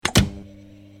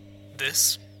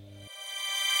This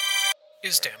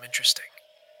is damn interesting.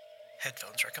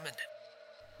 Headphones recommended.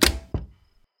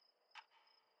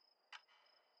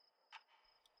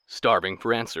 Starving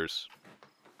for Answers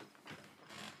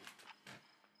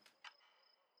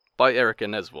by Erica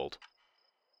Nesvold.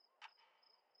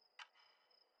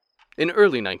 In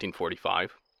early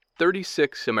 1945,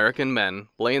 36 American men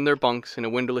lay in their bunks in a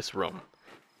windowless room,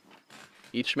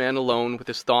 each man alone with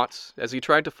his thoughts as he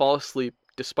tried to fall asleep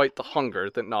despite the hunger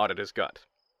that gnawed at his gut.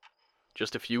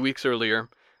 Just a few weeks earlier,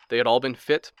 they had all been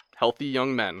fit, healthy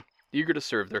young men, eager to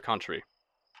serve their country.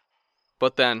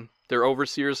 But then, their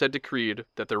overseers had decreed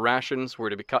that their rations were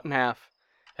to be cut in half,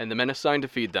 and the men assigned to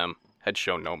feed them had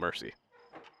shown no mercy.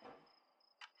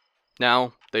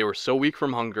 Now, they were so weak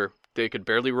from hunger, they could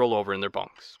barely roll over in their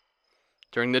bunks.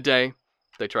 During the day,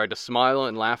 they tried to smile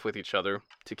and laugh with each other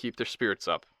to keep their spirits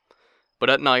up. But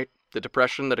at night, the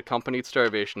depression that accompanied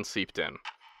starvation seeped in,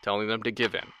 telling them to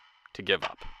give in, to give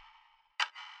up.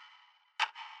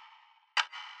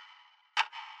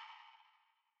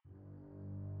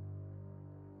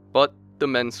 But the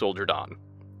men soldiered on,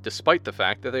 despite the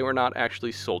fact that they were not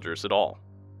actually soldiers at all.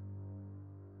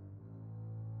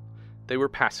 They were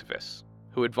pacifists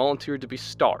who had volunteered to be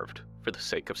starved for the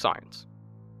sake of science.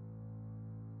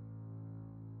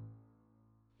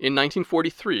 In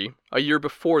 1943, a year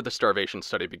before the starvation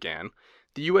study began,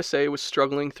 the USA was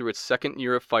struggling through its second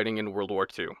year of fighting in World War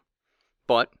II.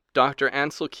 But Dr.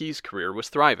 Ancel Keys' career was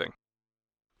thriving.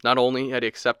 Not only had he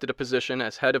accepted a position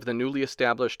as head of the newly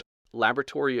established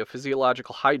Laboratory of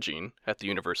Physiological Hygiene at the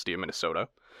University of Minnesota,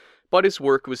 but his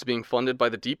work was being funded by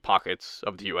the deep pockets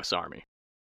of the U.S. Army.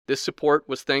 This support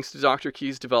was thanks to Dr.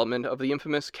 Keys' development of the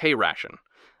infamous K-ration,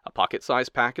 a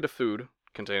pocket-sized packet of food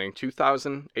containing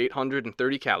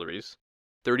 2,830 calories,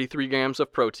 33 grams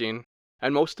of protein,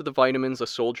 and most of the vitamins a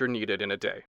soldier needed in a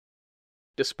day.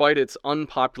 Despite its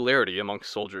unpopularity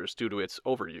amongst soldiers due to its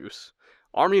overuse,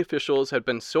 Army officials had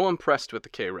been so impressed with the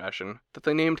K-ration that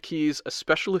they named Keys a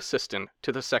special assistant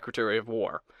to the Secretary of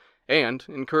War, and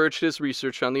encouraged his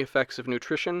research on the effects of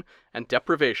nutrition and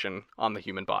deprivation on the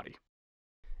human body.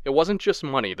 It wasn't just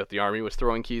money that the Army was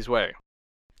throwing Keys' way.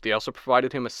 They also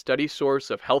provided him a steady source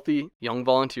of healthy, young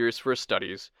volunteers for his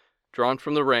studies, drawn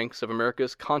from the ranks of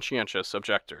America's conscientious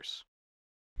objectors.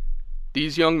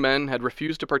 These young men had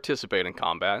refused to participate in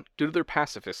combat due to their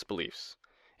pacifist beliefs,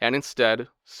 and instead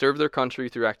served their country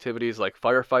through activities like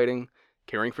firefighting,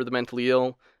 caring for the mentally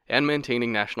ill, and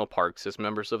maintaining national parks as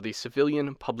members of the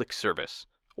Civilian Public Service,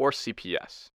 or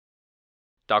CPS.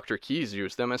 Dr. Keys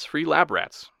used them as free lab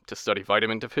rats to study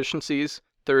vitamin deficiencies,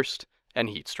 thirst, and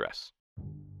heat stress.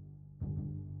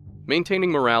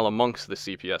 Maintaining morale amongst the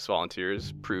CPS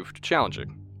volunteers proved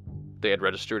challenging. They had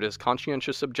registered as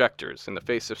conscientious objectors in the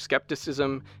face of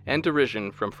skepticism and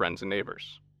derision from friends and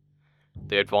neighbors.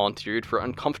 They had volunteered for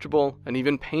uncomfortable and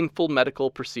even painful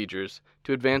medical procedures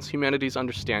to advance humanity's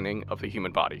understanding of the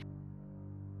human body.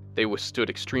 They withstood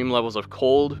extreme levels of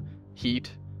cold,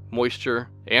 heat, moisture,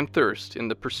 and thirst in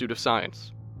the pursuit of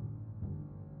science.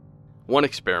 One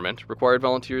experiment required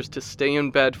volunteers to stay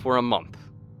in bed for a month.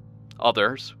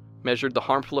 Others measured the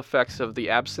harmful effects of the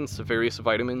absence of various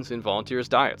vitamins in volunteers'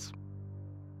 diets.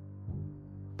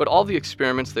 But all the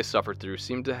experiments they suffered through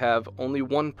seemed to have only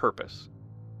one purpose: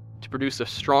 to produce a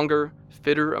stronger,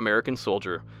 fitter American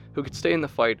soldier who could stay in the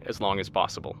fight as long as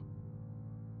possible.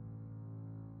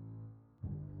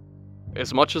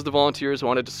 As much as the volunteers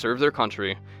wanted to serve their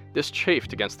country, this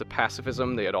chafed against the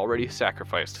pacifism they had already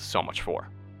sacrificed so much for.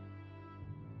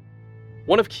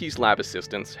 One of Keys' lab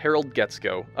assistants, Harold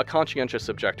Getzko, a conscientious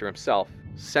objector himself,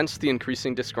 sensed the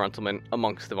increasing disgruntlement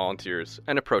amongst the volunteers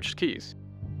and approached Keys.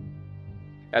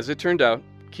 As it turned out,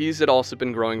 Keys had also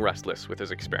been growing restless with his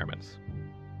experiments.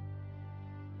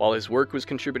 While his work was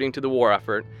contributing to the war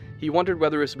effort, he wondered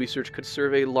whether his research could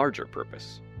serve a larger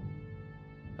purpose: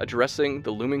 addressing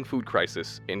the looming food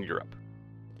crisis in Europe.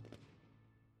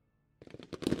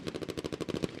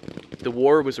 The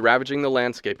war was ravaging the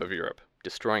landscape of Europe,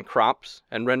 destroying crops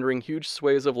and rendering huge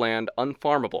swathes of land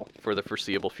unfarmable for the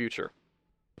foreseeable future.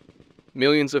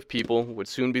 Millions of people would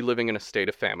soon be living in a state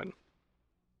of famine.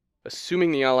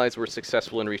 Assuming the Allies were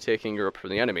successful in retaking Europe from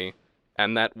the enemy,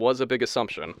 and that was a big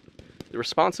assumption, the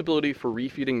responsibility for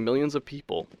refeeding millions of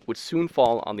people would soon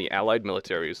fall on the Allied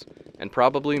militaries, and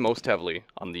probably most heavily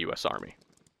on the US Army.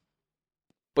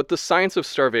 But the science of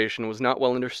starvation was not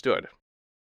well understood.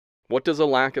 What does a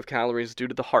lack of calories do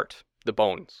to the heart, the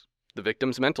bones, the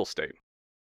victim's mental state?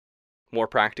 More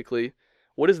practically,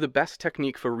 what is the best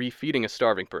technique for refeeding a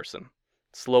starving person?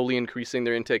 Slowly increasing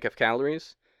their intake of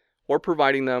calories, or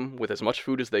providing them with as much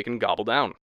food as they can gobble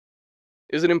down?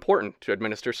 Is it important to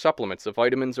administer supplements of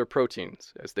vitamins or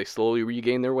proteins as they slowly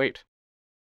regain their weight?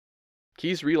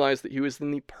 Keyes realized that he was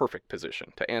in the perfect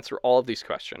position to answer all of these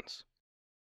questions.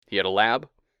 He had a lab,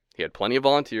 he had plenty of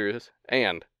volunteers,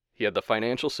 and he had the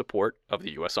financial support of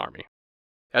the U.S. Army.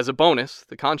 As a bonus,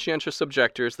 the conscientious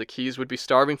objectors that Keyes would be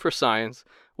starving for science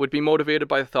would be motivated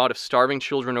by the thought of starving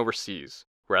children overseas,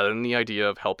 rather than the idea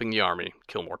of helping the Army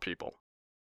kill more people.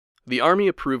 The Army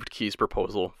approved Keyes'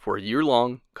 proposal for a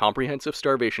year-long, comprehensive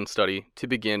starvation study to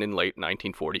begin in late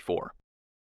 1944.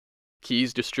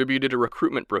 Keyes distributed a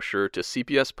recruitment brochure to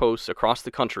CPS posts across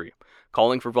the country,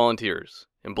 calling for volunteers,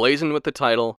 emblazoned with the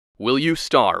title, "Will you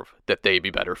starve that they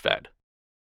be better fed?"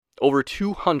 Over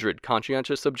 200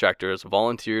 conscientious objectors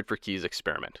volunteered for Keyes'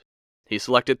 experiment. He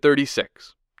selected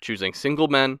 36, choosing single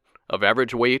men of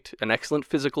average weight and excellent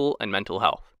physical and mental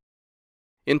health.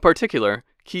 In particular,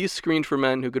 Keyes screened for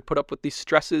men who could put up with the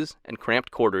stresses and cramped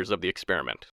quarters of the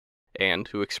experiment, and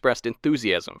who expressed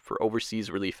enthusiasm for overseas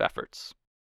relief efforts.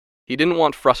 He didn't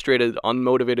want frustrated,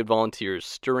 unmotivated volunteers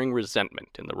stirring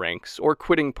resentment in the ranks or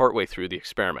quitting partway through the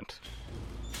experiment.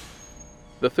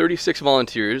 The 36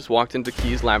 volunteers walked into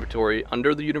Keyes' laboratory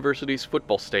under the university's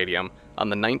football stadium on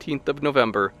the 19th of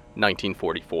November,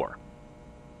 1944.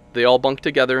 They all bunked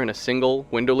together in a single,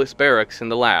 windowless barracks in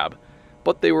the lab,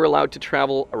 but they were allowed to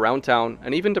travel around town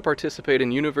and even to participate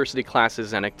in university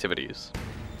classes and activities.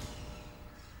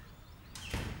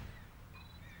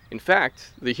 In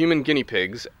fact, the human guinea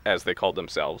pigs, as they called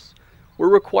themselves, were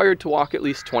required to walk at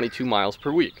least 22 miles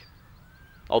per week.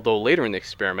 Although later in the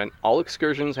experiment, all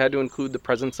excursions had to include the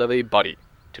presence of a buddy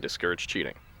to discourage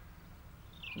cheating.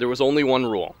 There was only one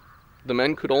rule. The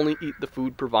men could only eat the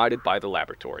food provided by the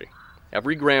laboratory,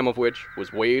 every gram of which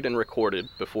was weighed and recorded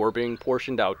before being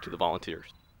portioned out to the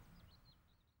volunteers.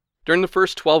 During the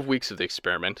first 12 weeks of the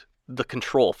experiment, the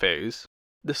control phase,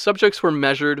 the subjects were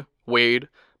measured, weighed,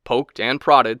 poked, and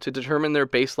prodded to determine their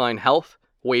baseline health,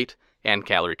 weight, and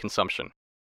calorie consumption.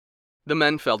 The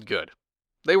men felt good.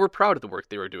 They were proud of the work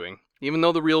they were doing, even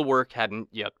though the real work hadn't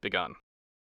yet begun.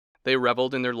 They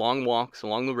reveled in their long walks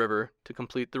along the river to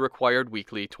complete the required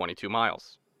weekly 22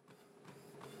 miles.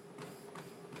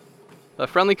 A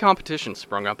friendly competition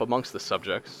sprung up amongst the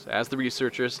subjects as the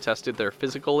researchers tested their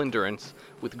physical endurance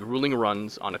with grueling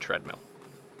runs on a treadmill.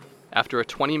 After a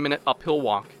 20-minute uphill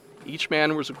walk, each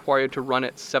man was required to run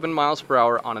at 7 miles per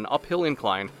hour on an uphill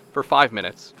incline for 5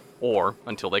 minutes, or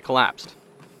until they collapsed.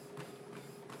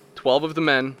 12 of the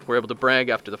men were able to brag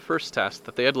after the first test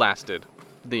that they had lasted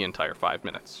the entire 5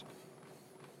 minutes.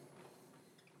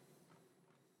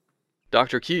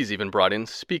 Dr. Keyes even brought in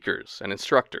speakers and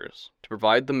instructors to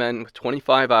provide the men with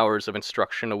 25 hours of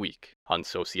instruction a week on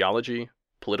sociology,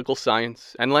 political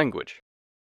science, and language.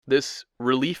 This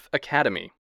Relief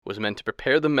Academy was meant to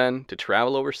prepare the men to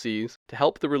travel overseas to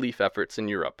help the relief efforts in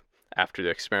Europe after the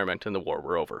experiment and the war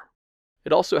were over.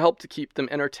 It also helped to keep them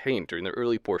entertained during the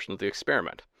early portion of the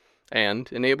experiment,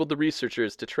 and enabled the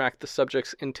researchers to track the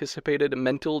subjects' anticipated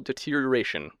mental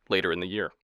deterioration later in the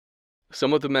year.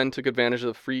 Some of the men took advantage of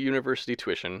the free university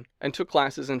tuition and took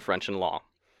classes in French and law.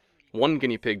 One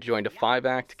guinea pig joined a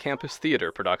 5-act campus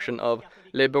theater production of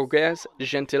Les Bourgeois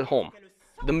Gentilshommes,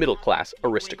 the middle-class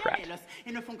aristocrat.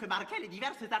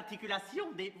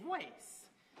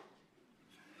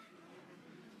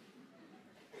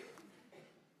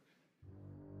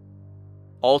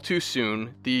 All too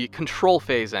soon, the control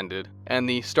phase ended and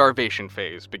the starvation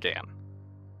phase began.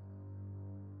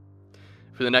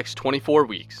 For the next 24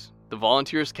 weeks, the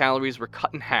volunteers' calories were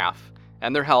cut in half,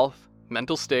 and their health,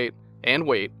 mental state, and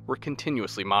weight were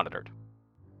continuously monitored.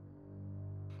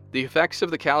 The effects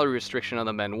of the calorie restriction on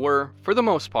the men were, for the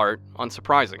most part,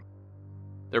 unsurprising.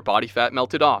 Their body fat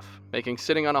melted off, making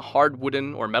sitting on a hard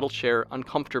wooden or metal chair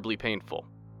uncomfortably painful.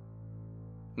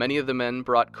 Many of the men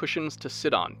brought cushions to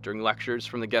sit on during lectures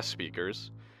from the guest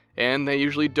speakers, and they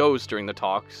usually dozed during the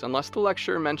talks unless the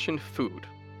lecturer mentioned food,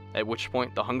 at which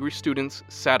point the hungry students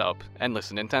sat up and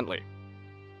listened intently.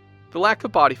 The lack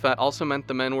of body fat also meant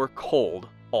the men were cold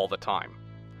all the time.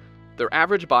 Their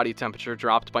average body temperature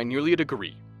dropped by nearly a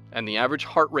degree, and the average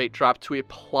heart rate dropped to a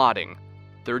plodding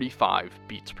 35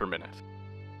 beats per minute.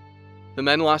 The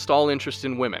men lost all interest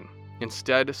in women,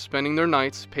 instead spending their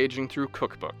nights paging through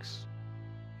cookbooks.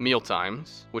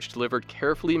 Mealtimes, which delivered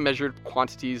carefully measured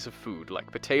quantities of food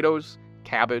like potatoes,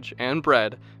 cabbage, and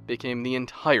bread, became the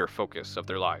entire focus of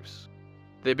their lives.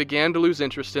 They began to lose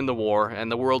interest in the war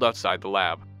and the world outside the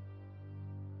lab.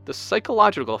 The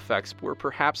psychological effects were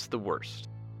perhaps the worst.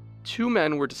 2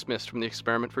 men were dismissed from the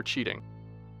experiment for cheating.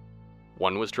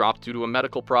 One was dropped due to a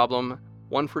medical problem,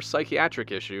 one for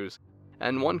psychiatric issues,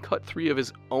 and one cut 3 of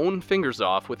his own fingers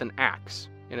off with an axe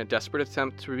in a desperate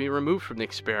attempt to be removed from the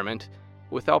experiment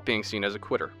without being seen as a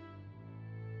quitter.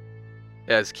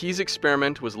 As Keyes'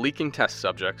 experiment was leaking test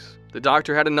subjects, the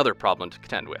doctor had another problem to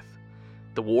contend with.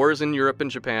 The wars in Europe and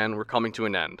Japan were coming to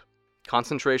an end.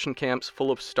 Concentration camps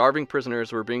full of starving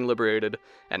prisoners were being liberated,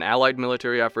 and Allied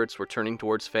military efforts were turning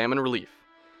towards famine relief,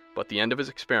 but the end of his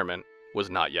experiment was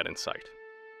not yet in sight.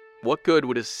 What good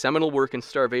would his seminal work in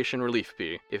starvation relief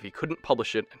be if he couldn't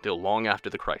publish it until long after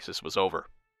the crisis was over?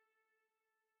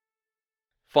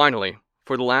 Finally,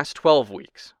 for the last 12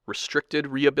 weeks, restricted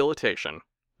rehabilitation,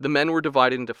 the men were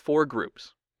divided into 4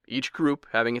 groups, each group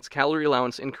having its calorie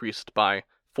allowance increased by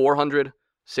 400,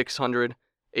 600,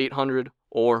 800,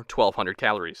 or 1200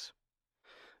 calories.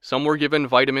 Some were given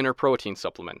vitamin or protein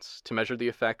supplements to measure the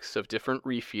effects of different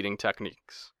refeeding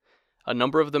techniques. A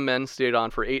number of the men stayed on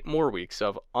for 8 more weeks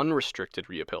of unrestricted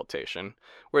rehabilitation,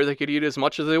 where they could eat as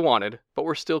much as they wanted, but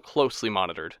were still closely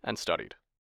monitored and studied.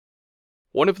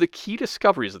 One of the key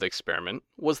discoveries of the experiment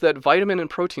was that vitamin and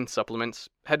protein supplements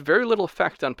had very little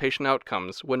effect on patient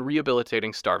outcomes when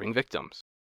rehabilitating starving victims.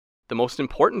 The most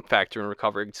important factor in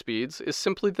recovering speeds is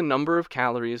simply the number of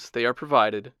calories they are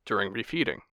provided during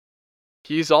refeeding.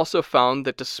 Keyes also found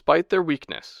that despite their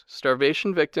weakness,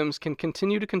 starvation victims can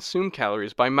continue to consume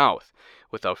calories by mouth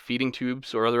without feeding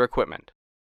tubes or other equipment.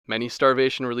 Many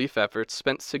starvation relief efforts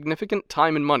spent significant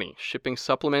time and money shipping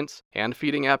supplements and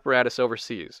feeding apparatus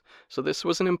overseas, so this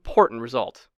was an important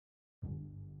result.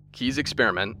 Keyes'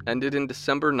 experiment ended in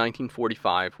December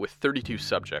 1945 with 32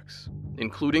 subjects,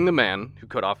 including the man who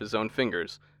cut off his own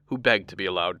fingers, who begged to be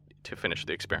allowed to finish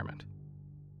the experiment.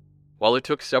 While it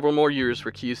took several more years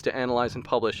for Keyes to analyze and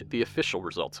publish the official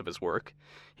results of his work,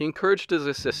 he encouraged his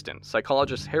assistant,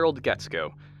 psychologist Harold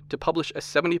Getsko, to publish a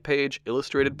 70-page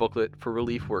illustrated booklet for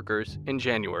relief workers in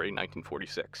January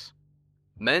 1946.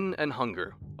 Men and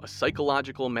Hunger, a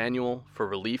psychological manual for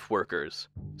relief workers,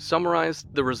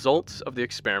 summarized the results of the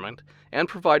experiment and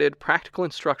provided practical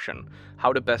instruction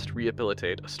how to best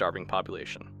rehabilitate a starving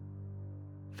population.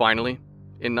 Finally,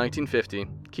 in 1950,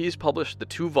 Keyes published the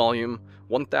 2-volume,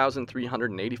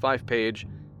 1,385-page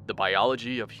The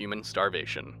Biology of Human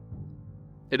Starvation.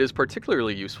 It is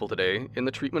particularly useful today in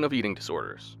the treatment of eating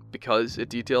disorders, because it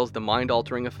details the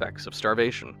mind-altering effects of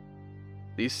starvation.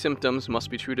 These symptoms must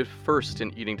be treated first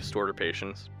in eating disorder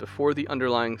patients before the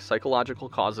underlying psychological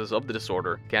causes of the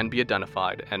disorder can be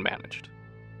identified and managed.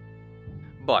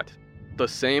 But the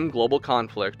same global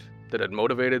conflict that had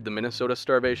motivated the Minnesota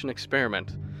starvation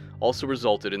experiment also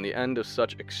resulted in the end of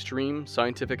such extreme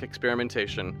scientific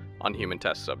experimentation on human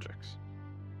test subjects.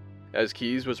 As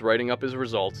Keyes was writing up his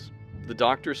results, the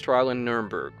doctor's trial in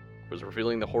Nuremberg was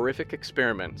revealing the horrific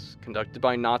experiments conducted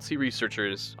by Nazi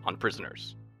researchers on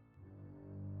prisoners.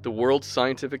 The world's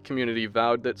scientific community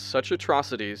vowed that such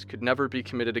atrocities could never be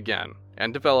committed again,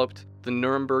 and developed the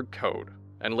Nuremberg Code,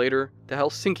 and later the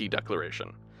Helsinki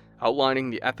Declaration, outlining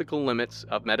the ethical limits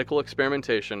of medical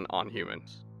experimentation on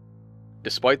humans.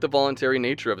 Despite the voluntary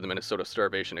nature of the Minnesota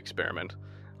starvation experiment,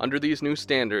 under these new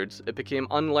standards, it became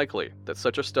unlikely that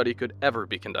such a study could ever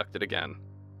be conducted again.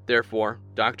 Therefore,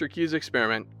 Dr. Keyes'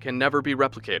 experiment can never be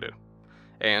replicated,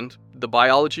 and The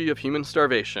Biology of Human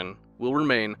Starvation will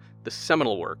remain the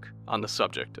seminal work on the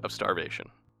subject of starvation.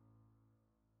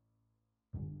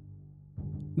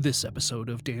 This episode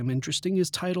of Damn Interesting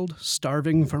is titled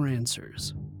Starving for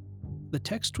Answers. The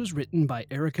text was written by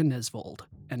Erica Nesvold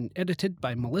and edited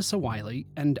by Melissa Wiley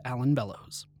and Alan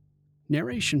Bellows.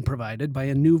 Narration provided by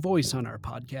a new voice on our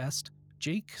podcast,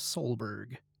 Jake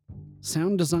Solberg.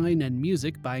 Sound design and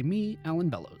music by me, Alan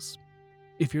Bellows.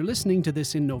 If you're listening to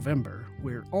this in November,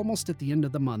 we're almost at the end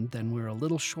of the month and we're a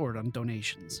little short on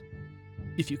donations.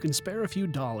 If you can spare a few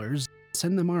dollars,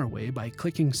 send them our way by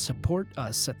clicking Support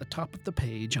Us at the top of the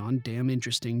page on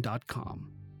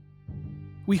damninteresting.com.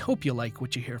 We hope you like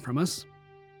what you hear from us.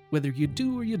 Whether you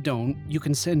do or you don't, you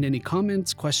can send any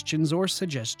comments, questions, or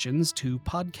suggestions to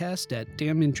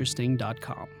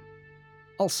podcast@damninteresting.com.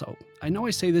 Also, I know I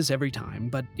say this every time,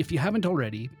 but if you haven't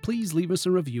already, please leave us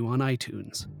a review on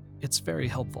iTunes. It's very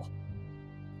helpful.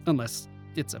 Unless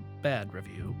it's a bad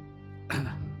review.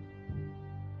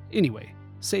 Anyway,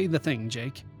 say the thing,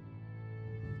 Jake.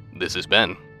 This has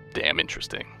been Damn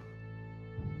Interesting.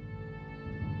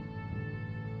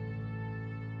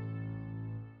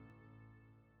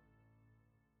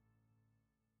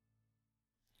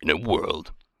 In a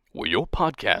world where your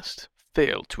podcast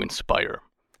failed to inspire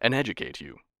and educate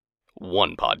you,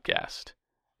 one podcast,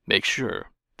 make sure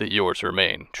that yours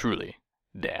remain truly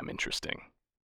damn interesting.